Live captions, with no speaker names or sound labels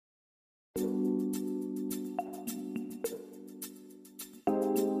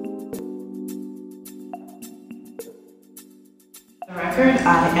record,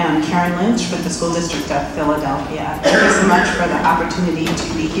 I am Karen Lynch with the School District of Philadelphia. Thank you so much for the opportunity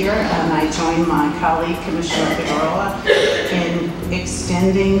to be here, and I join my colleague, Commissioner Figueroa, in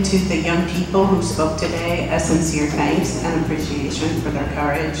extending to the young people who spoke today a sincere thanks and appreciation for their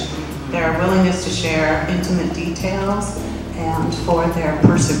courage, their willingness to share intimate details, and for their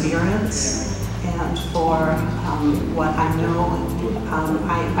perseverance, and for what I know.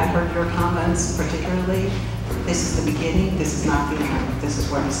 I heard your comments particularly. This is the beginning, this is not the end. This is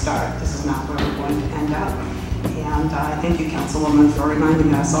where we start, this is not where we're going to end up. And thank you, Councilwoman, for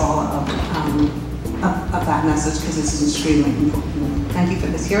reminding us all of that message, because this is extremely important. Thank you for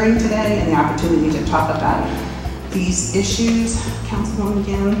this hearing today and the opportunity to talk about these issues, Councilwoman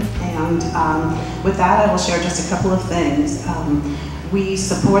again. And with that, I will share just a couple of things. We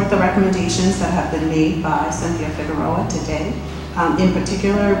support the recommendations that have been made by Cynthia Figueroa today. In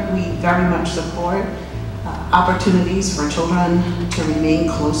particular, we very much support opportunities for children to remain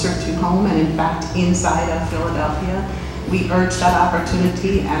closer to home, and in fact inside of Philadelphia. We urge that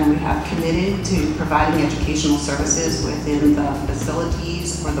opportunity, and we have committed to providing educational services within the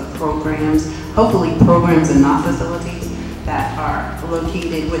facilities or the programs, hopefully programs and not facilities, that are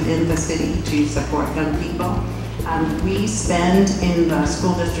located within the city to support young people. We spend in the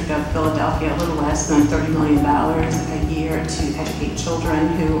School District of Philadelphia a little less than $30 million a year to educate children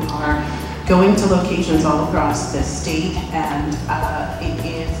who are going to locations all across the state, and it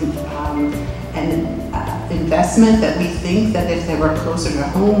is an investment that we think that if they were closer to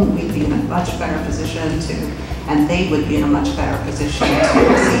home, we'd be in a much better position to, and they would be in a much better position to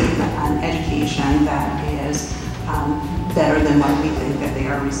receive an education that is better than what we think that they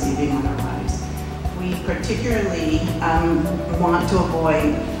are receiving otherwise. We particularly want to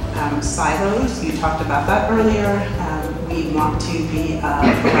avoid silos. You talked about that earlier. We want to be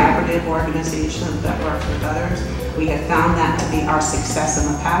a collaborative organization that works with others. We have found that to be our success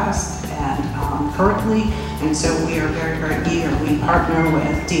in the past and currently, and so we are very, very eager. We partner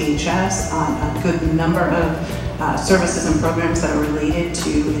with DHS on a good number of services and programs that are related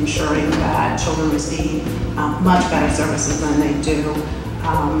to ensuring that children receive much better services than they do.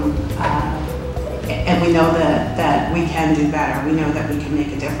 And we know that we can do better. We know that we can make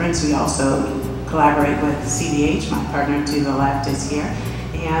a difference. We also collaborate with CDH, my partner to the left is here,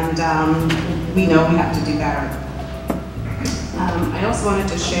 and we know we have to do better. I also wanted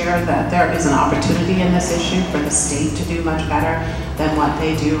to share that there is an opportunity in this issue for the state to do much better than what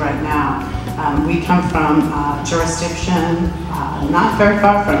they do right now. We come from a jurisdiction not very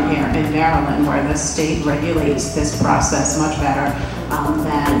far from here in Maryland, where the state regulates this process much better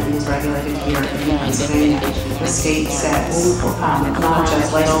than is regulated here in Pennsylvania. The state sets not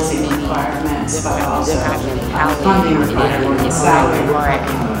just licensing requirements, but also funding requirements, salary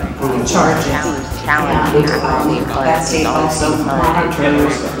requirements, charges. And that state also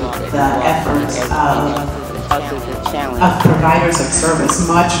monitors the efforts of providers of service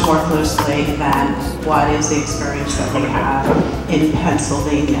much more closely than what is the experience that we have in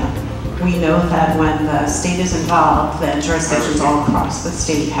Pennsylvania. We know that when the state is involved, then jurisdictions all across the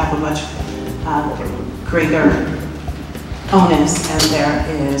state have a much greater onus, and there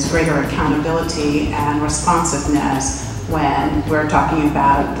is greater accountability and responsiveness when we're talking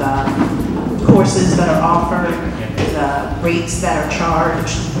about the courses that are offered, the rates that are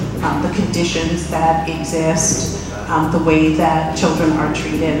charged, the conditions that exist, the way that children are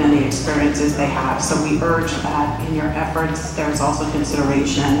treated, and the experiences they have. So we urge that in your efforts, there's also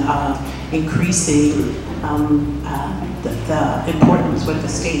consideration of increasing the importance with the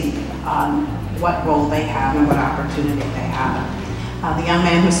state on what role they have and what opportunity they have. The young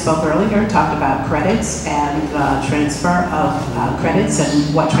man who spoke earlier talked about credits and the transfer of credits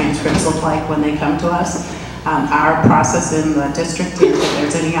and what transcripts look like when they come to us. Our process in the district is if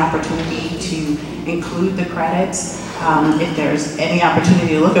there's any opportunity to include the credits, if there's any opportunity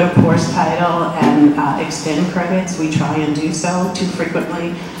to look at a course title and extend credits, we try and do so. Too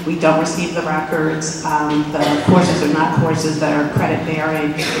frequently, we don't receive the records. The courses are not courses that are credit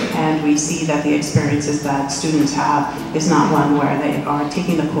bearing, and we see that the experiences that students have is not one where they are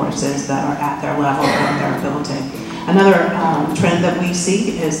taking the courses that are at their level or their ability. Another trend that we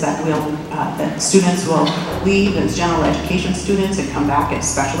see is that that students will leave as general education students and come back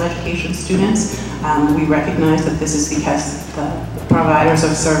as special education students. We recognize that this is because the providers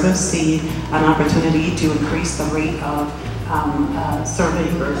of service see an opportunity to increase the rate of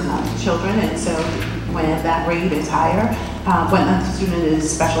serving children, and so when that rate is higher, when a student is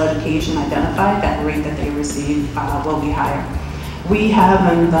special education identified, that rate that they receive will be higher. We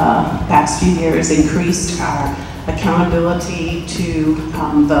have in the past few years increased our accountability to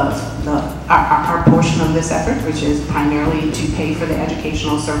our portion of this effort, which is primarily to pay for the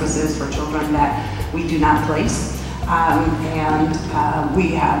educational services for children that we do not place.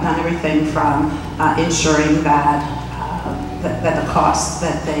 We have done everything from ensuring that that the costs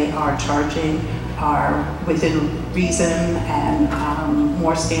that they are charging are within reason and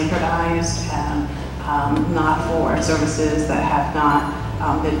more standardized, and not for services that have not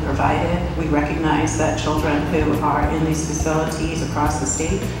been provided. We recognize that children who are in these facilities across the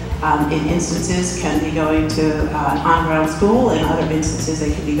state, in instances can be going to an on-ground school, in other instances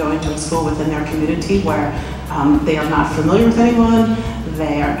they could be going to a school within their community where they are not familiar with anyone.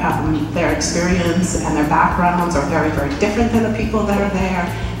 Their experience and their backgrounds are very, very different than the people that are there,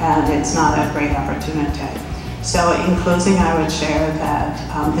 and it's not a great opportunity. So in closing, I would share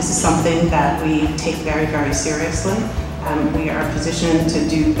that this is something that we take very, very seriously. We are positioned to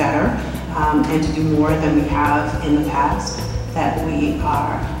do better and to do more than we have in the past, that we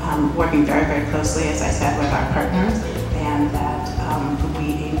are working very, very closely, as I said, with our partners, and that we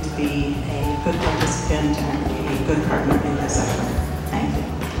aim to be a good participant and a good partner in this effort. Thank you.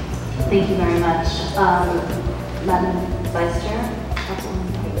 Thank you very much. Madam Vice Chair,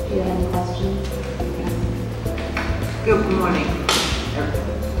 Councilwoman, do you have any questions? Good morning.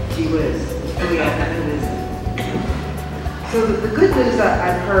 Gee whiz. So the good news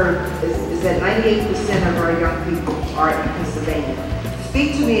I've heard is that 98% of our young people are in Pennsylvania.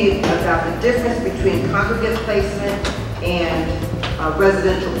 Speak to me about the difference between congregate placement and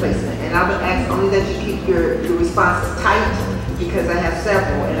residential placement. And I would ask only that you keep your responses tight, because I have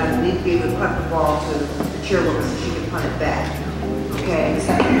several, and I need to be able to punt the ball to the chairwoman so she can punt it back. Okay.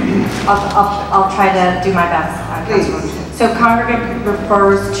 So, I'll try to do my best. So congregate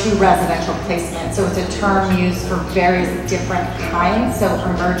refers to residential placement. So it's a term used for various different kinds. So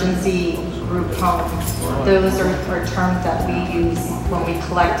emergency, group home, those are terms that we use when we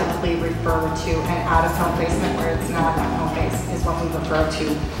collectively refer to an out-of-home placement where it's not home-based, is when we refer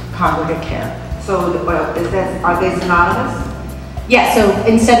to congregate care. So are they synonymous? Yeah, so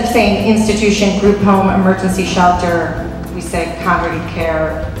instead of saying institution, group home, emergency shelter, we say congregate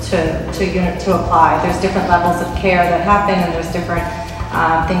care to apply. There's different levels of care that happen, and there's different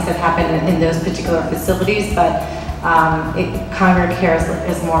things that happen in those particular facilities, but congregate care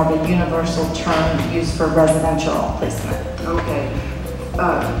is more of a universal term used for residential placement. Okay.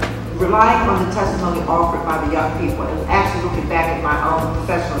 Relying on the testimony offered by the young people, and actually looking back at my own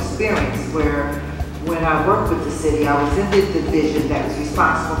professional experience, where when I worked with the city, I was in the division that was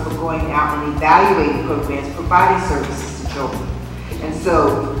responsible for going out and evaluating programs, providing services to children. And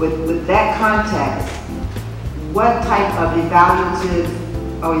so with that context, what type of evaluative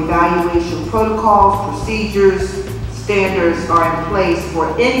or evaluation protocols, procedures, standards are in place for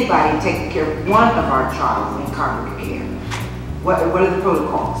anybody taking care of one of our child in congregate care? What are the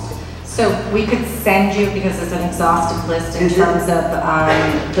protocols? So we could send you, because it's an exhaustive list in terms of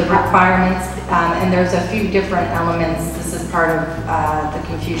the requirements, and there's a few different elements. This is part of the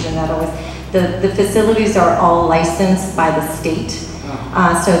confusion that always, the facilities are all licensed by the state.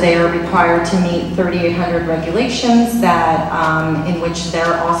 So they are required to meet 3,800 regulations that, in which there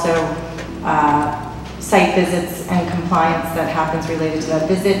are also site visits and compliance that happens related to that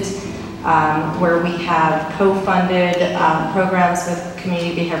visit, where we have co-funded programs with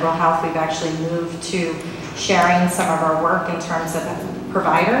community behavioral health. We've actually moved to sharing some of our work in terms of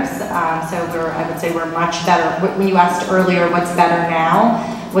providers. So I would say we're much better. When you asked earlier what's better now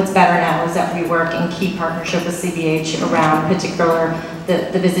is that we work in key partnership with CBH around particular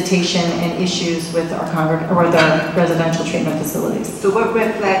the visitation and issues with our the residential treatment facilities. So what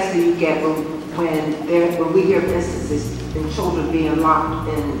red flags do you get when we hear instances in children being locked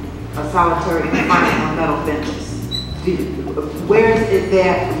in a solitary confinement on metal benches? Where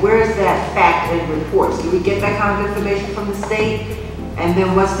is that fact in reports? Do we get that kind of information from the state? And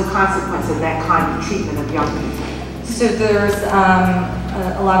then what's the consequence of that kind of treatment of young people? So there's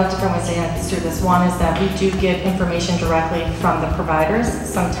a lot of different ways to answer this. One is that we do get information directly from the providers.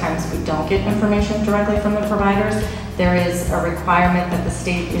 Sometimes we don't get information directly from the providers. There is a requirement that the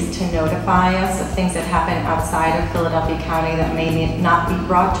state is to notify us of things that happen outside of Philadelphia County that may not be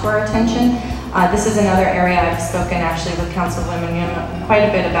brought to our attention. This is another area I've spoken actually with Councilwoman quite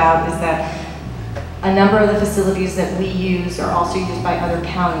a bit about, is that a number of the facilities that we use are also used by other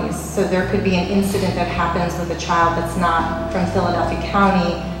counties. So there could be an incident that happens with a child that's not from Philadelphia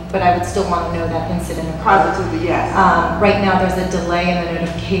County, but I would still want to know that incident. Positively, yes. Right now there's a delay in the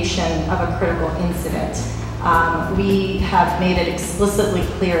notification of a critical incident. We have made it explicitly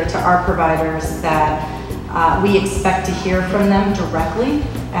clear to our providers that we expect to hear from them directly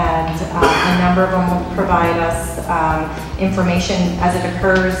and a number of them will provide us information as it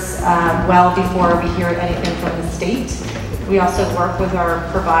occurs well before we hear anything from the state. We also work with our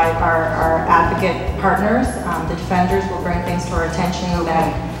advocate partners. The defenders will bring things to our attention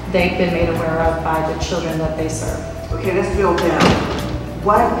that they've been made aware of by the children that they serve. Okay, let's drill down.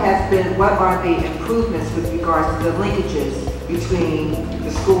 What are the improvements with regards to the linkages between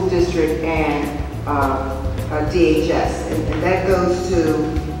the school district and DHS? And that goes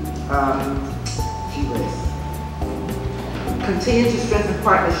to, continue to strengthen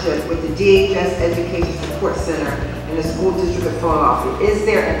partnership with the DHS Education Support Center and the School District of Philadelphia. Is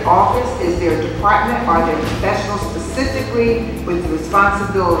there an office? Is there a department? Are there professionals specifically with the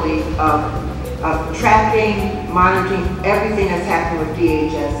responsibility of tracking, monitoring everything that's happening with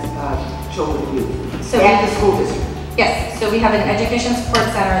DHS children and youth at the school district? Yes, so we have an education support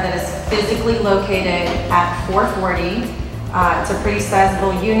center that is physically located at 440. It's a pretty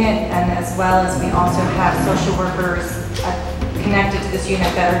sizable unit, and as well as we also have social workers connected to this unit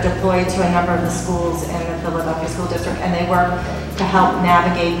that are deployed to a number of the schools in the Philadelphia School District, and they work to help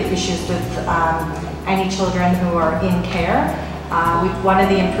navigate the issues with any children who are in care. One of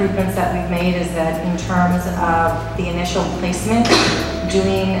the improvements that we've made is that in terms of the initial placement,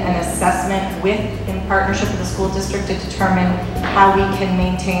 doing an assessment in partnership with the school district to determine how we can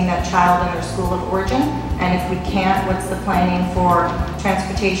maintain that child in their school of origin, and if we can't, what's the planning for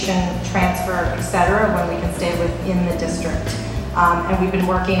transportation, transfer, etc., when we can stay within the district. And we've been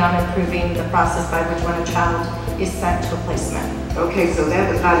working on improving the process by which when a child is sent to a placement. Okay, so that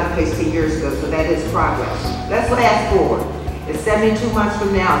was not in place 10 years ago, so that is progress. Let's fast forward. It's 72 months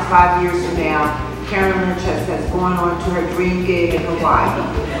from now, it's 5 years from now. Karen Lynch has gone on to her dream gig in Hawaii,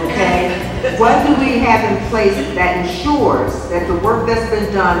 okay? What do we have in place that ensures that the work that's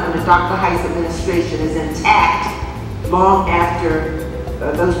been done under Dr. Heist's administration is intact long after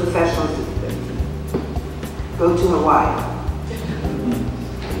those professionals go to Hawaii?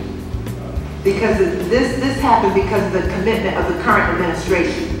 Because this happened because of the commitment of the current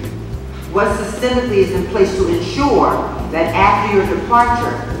administration. What systemically is in place to ensure that after your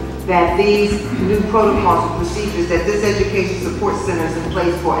departure, that these new protocols and procedures, that this education support center is in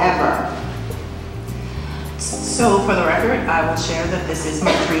place forever? So for the record, I will share that this is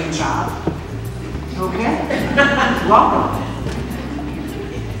my dream job. Okay, welcome.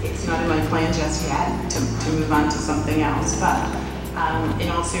 It's not in my plan just yet to move on to something else, but in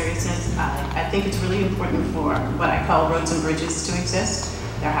all seriousness, I think it's really important for what I call roads and bridges to exist.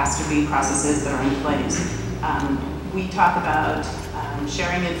 There has to be processes that are in place. We talk about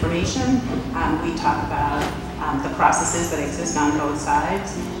sharing information. We talk about the processes that exist on both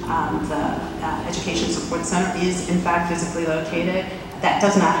sides. The Education Support Center is in fact physically located. That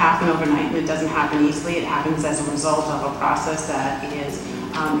does not happen overnight, and it doesn't happen easily. It happens as a result of a process that is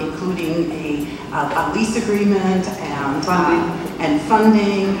including a lease agreement and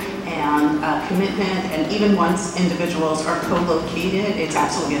funding and commitment, and even once individuals are co-located, it's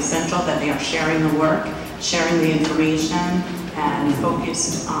absolutely essential that they are sharing the work, sharing the information, and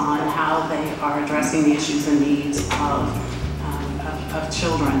focused on how they are addressing the issues and needs of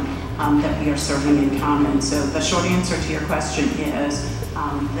children that we are serving in common. So the short answer to your question is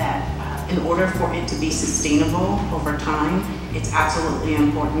that in order for it to be sustainable over time, it's absolutely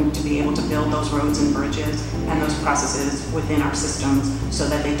important to be able to build those roads and bridges and those processes within our systems so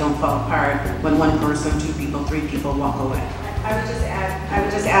that they don't fall apart when one person, 2 people, 3 people walk away. I would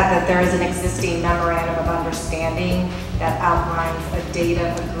just add that there is an existing memorandum of understanding that outlines a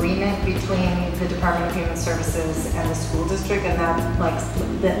data agreement between the Department of Human Services and the school district, and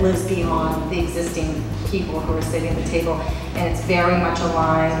that lives beyond the existing people who are sitting at the table, and it's very much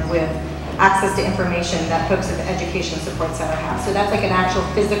aligned with access to information that folks at the Education Support Center have. So that's like an actual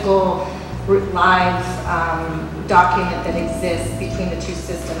physical live document that exists between the two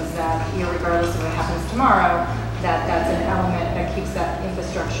systems that, regardless of what happens tomorrow, that's an element that keeps that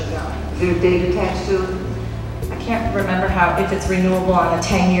infrastructure going. Is there a date attached to it? I can't remember if it's renewable on a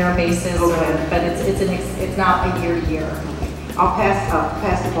 10-year basis, okay, but it's not a year-to-year. I'll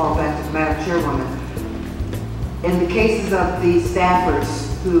pass the ball back to Madam Chairwoman. In the cases of the staffers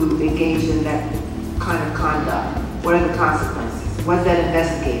who engaged in that kind of conduct, what are the consequences? Was that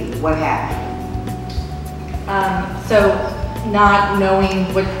investigated? What happened? So, not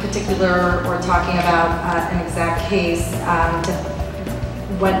knowing what particular or talking about an exact case,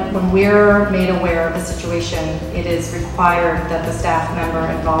 when we're made aware of the situation, it is required that the staff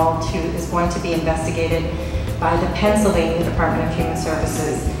member involved who is going to be investigated by the Pennsylvania Department of Human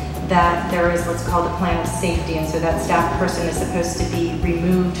Services, that there is what's called a plan of safety, and so that staff person is supposed to be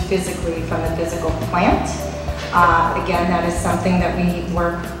removed physically from the physical plant. Again, that is something that we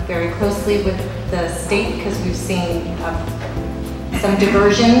work very closely with the state because we've seen some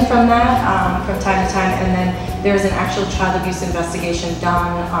diversion from that from time to time, and then there's an actual child abuse investigation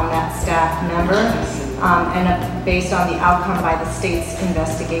done on that staff member, and based on the outcome by the state's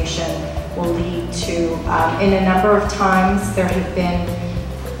investigation will lead to, in a number of times, there have been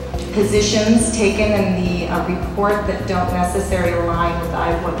positions taken in the report that don't necessarily align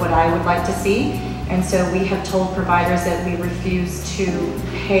with what I would like to see. And so we have told providers that we refuse to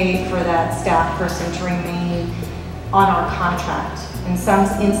pay for that staff person to remain on our contract. In some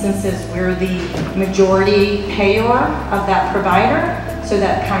instances, we're the majority payer of that provider, so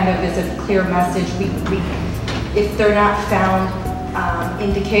that kind of is a clear message. If they're not found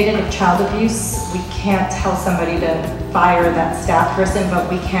indicated of child abuse, we can't tell somebody to fire that staff person,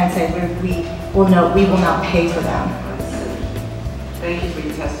 but we can say we will not pay for them. Thank you for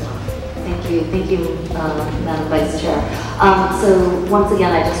your testimony. Thank you, Madam Vice Chair. So once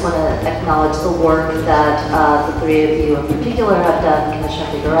again, I just want to acknowledge the work that the three of you in particular have done,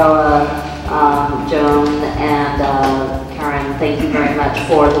 Commissioner Figueroa, Joan, and Karen. Thank you very much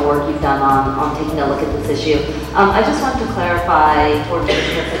for the work you've done on taking a look at this issue. I just wanted to clarify for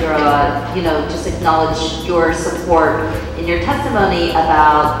Commissioner Figueroa, just acknowledge your support in your testimony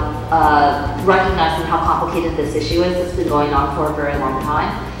about recognizing how complicated this issue is. It's been going on for a very long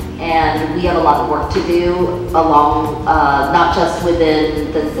time. And we have a lot of work to do along, not just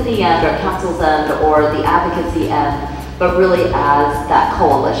within the city end or council's end or the advocacy end, but really as that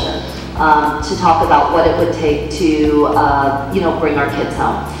coalition to talk about what it would take to, bring our kids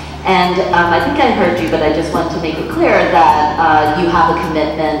home. And I think I heard you, but I just want to make it clear that you have a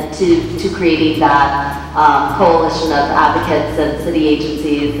commitment to creating that coalition of advocates and city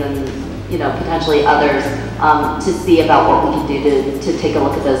agencies and potentially others to see about what we can do to take a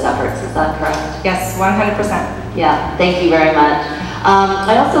look at those efforts. Is that correct? Yes, 100%. Yeah, thank you very much.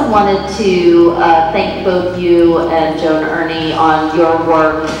 I also wanted to thank both you and Joan Ernie on your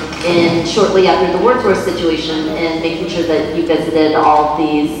work in shortly after the Wordsworth situation in making sure that you visited all of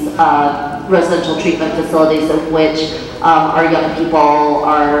these residential treatment facilities of which our young people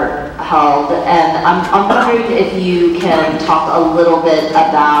are held. And I'm wondering if you can talk a little bit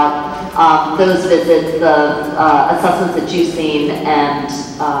about those visits, the assessments that you've seen, and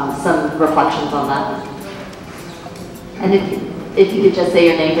some reflections on that. And if you could just say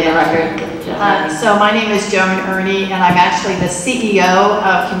your name for the record. So my name is Joan Ernie, and I'm actually the CEO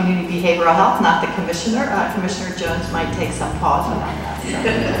of Community Behavioral Health, not the commissioner. Commissioner Jones might take some pause on that.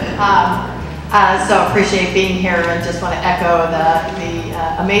 So appreciate being here, and just want to echo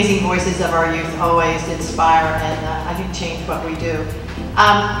the amazing voices of our youth always inspire and I think change what we do.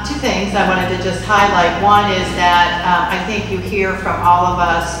 Two things I wanted to just highlight. One is that I think you hear from all of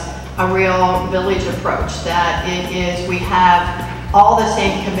us a real village approach, that we have all the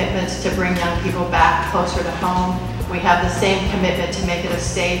same commitments to bring young people back closer to home. We have the same commitment to make it a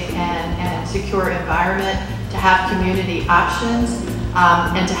safe and secure environment, to have community options,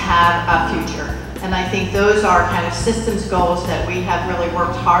 and to have a future. And I think those are kind of systems goals that we have really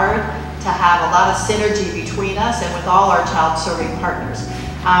worked hard to have a lot of synergy between us and with all our child serving partners.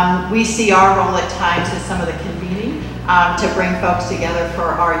 We see our role at times as some of the convening to bring folks together for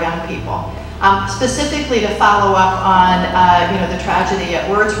our young people. Specifically to follow up on the tragedy at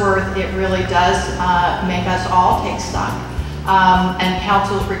Wordsworth, it really does make us all take stock. And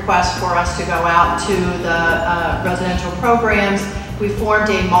council's request for us to go out to the residential programs. We formed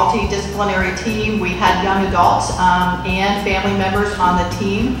a multidisciplinary team. We had young adults and family members on the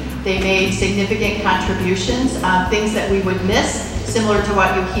team. They made significant contributions, things that we would miss, similar to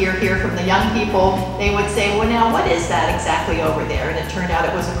what you hear here from the young people. They would say, well, now what is that exactly over there? And it turned out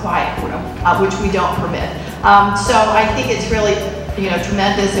it was a quiet room, which we don't permit. So I think it's really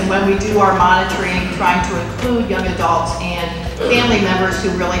tremendous. And when we do our monitoring, trying to include young adults and family members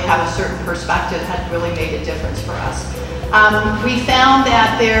who really have a certain perspective has really made a difference for us. We found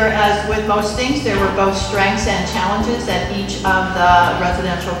that there, as with most things, there were both strengths and challenges at each of the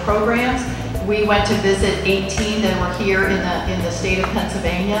residential programs. We went to visit 18 that were here in the state of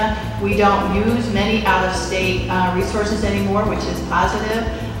Pennsylvania. We don't use many out-of-state resources anymore, which is positive.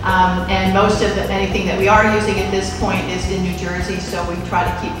 And most of anything that we are using at this point is in New Jersey, so we try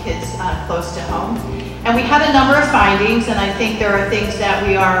to keep kids close to home. And we had a number of findings, and I think there are things that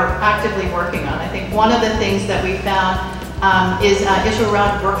we are actively working on. I think one of the things that we found is an issue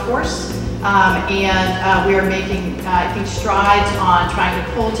around workforce. And we are making, I think, strides on trying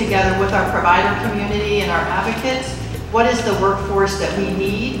to pull together with our provider community and our advocates, what is the workforce that we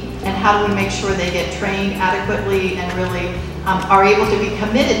need, and how do we make sure they get trained adequately and really are able to be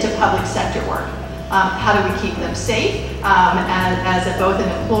committed to public sector work. how do we keep them safe as both an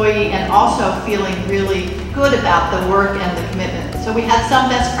employee and also feeling really good about the work and the commitment. So we had some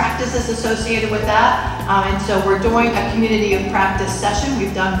best practices associated with that, and so we're doing a community of practice session.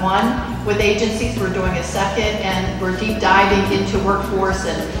 We've done one with agencies, we're doing a second, and we're deep diving into workforce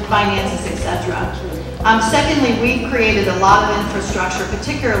and finances, etc. Secondly, we've created a lot of infrastructure,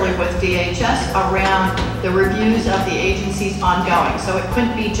 particularly with DHS, around the reviews of the agencies ongoing. So it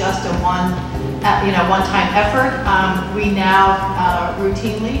couldn't be just a one-time effort. We now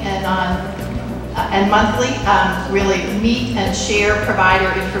routinely and monthly really meet and share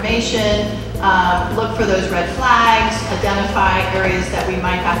provider information, look for those red flags, identify areas that we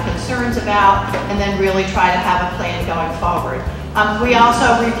might have concerns about, and then really try to have a plan going forward. We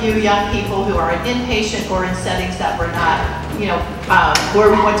also review young people who are in inpatient or in settings that we're not, where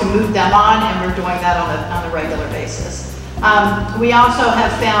we want to move them on, and we're doing that on a regular basis. We also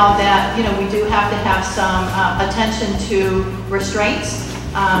have found that, we do have to have some attention to restraints.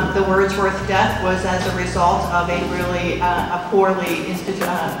 The Wordsworth death was as a result of a really poorly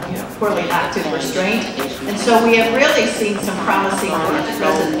acted restraint. And so we have really seen some promising work.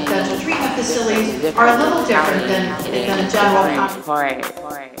 Residential treatment facilities are a little different than a general hard.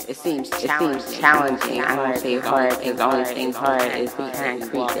 It seems challenging. I don't say hard because the only thing hard is the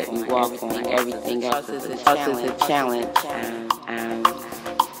concrete that we walk on. Everything else is a challenge.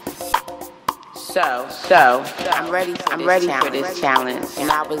 So I'm ready for this challenge, and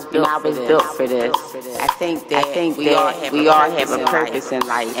I was built for this. I think that we all have a purpose in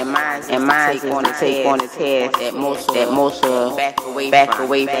life, and mine is to take on a task that most back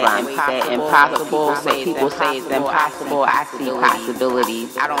away from. That impossible. So people say it's impossible. I see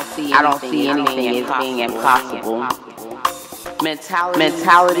possibilities. I don't see anything as being impossible.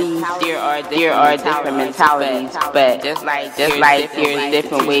 Mentalities, there are different mentalities, but just like there's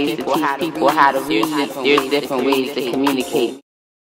different ways to teach people how to read, there's different ways to communicate.